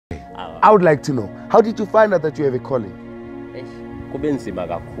I would like to know, how did you find out that you have a calling? Kube nzima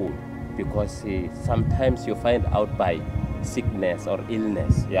kakhulu because sometimes you find out by sickness or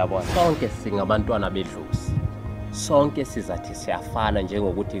illness. Yabo sonke singabantwana bedlozi. Sonke sizathi siyafana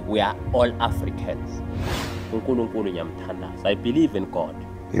njengokuthi we are all Africans. uNkulunkulu ngiyamthandaza. I believe in God.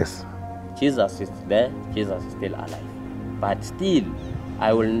 Yes. Jesus is there, Jesus is still alive. But still,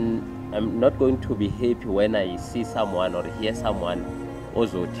 I'm not going to be happy when I see someone or hear someone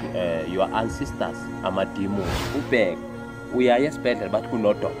also your ancestors amadimo ubhek uyaye esibhedlela bathi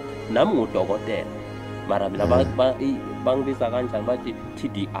kunodokotela nami ngudokotela mara mina bangibiza kanjani bathi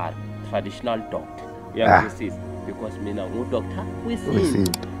TDR, traditional doctor. Uyangizwisisa because mina ngudoctor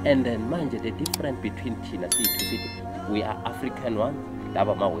wesintu. And then manje the difference between thina sithi we are African one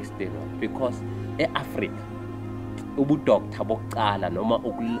laba ma Western one because eAfrica ubudoctor bokuqala noma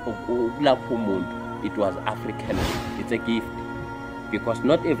ukulapha umuntu it was African. It's a gift because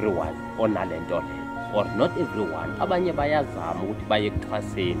not everyone onalento or not everyone abanye bayazama ukuthi baye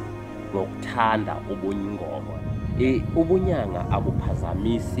ekuthwaseni ngokuthanda ubunyingomo. Ubunyanga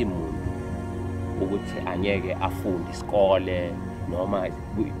abuphazamisi umuntu ukuthi anyeke afunde isikole noma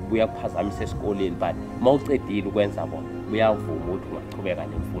buyakuphazamisa esikoleni but mawucedile ukwenza bona uyavuma ukuthi ungaqhubeka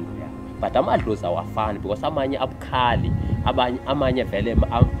nemfundo yakho. But amadlozi awafani because amanye abukhali amanye vele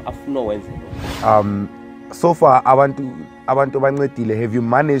afuna wenze. So far abantu bancedile, have you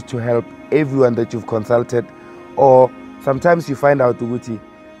managed to help everyone that you've consulted, or sometimes you find out ukuthi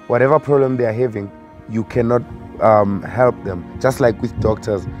whatever problem they are having you cannot help them, just like with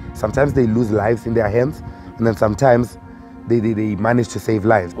doctors, sometimes they lose lives in their hands and then sometimes they manage to save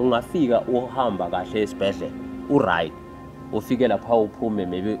lives. Ungafika uhamba kahle esibhedlela right ufike lapha uphume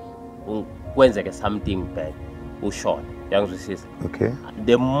maybe kwenzeke something bad ushona. Yangizwisisa. Okay.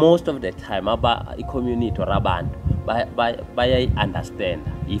 The most of the time i-community or abantu baya understand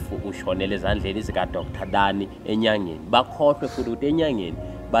if ushonele ezandleni zika Dr. Dani enyangeni bakhohlwe futhi ukuthi enyangeni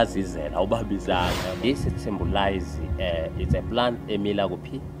bazizela ubabizana. This it symbolize it's a plant emila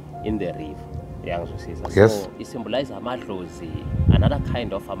kuphi in the river. Yangizwisisa. Yes. So it symbolize amadlozi, another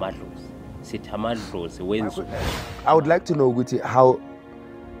kind of amadlozi. Sithi amadlozi wenzu. I would like to know ukuthi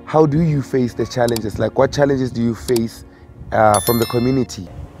how do you face the challenges? Like what challenges do you face from the community?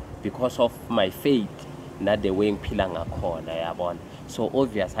 Because of my faith that the way ngiphila ngakhona yabona. So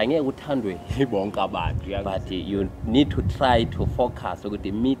obvious angeke uthandwe bonke abantu, but you need to try to focus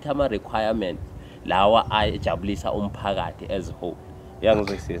ukuthi meet ama requirements lawa ajabulisa umphakathi as whole.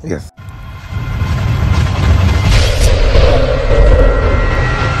 Yangizwisisa. Yes.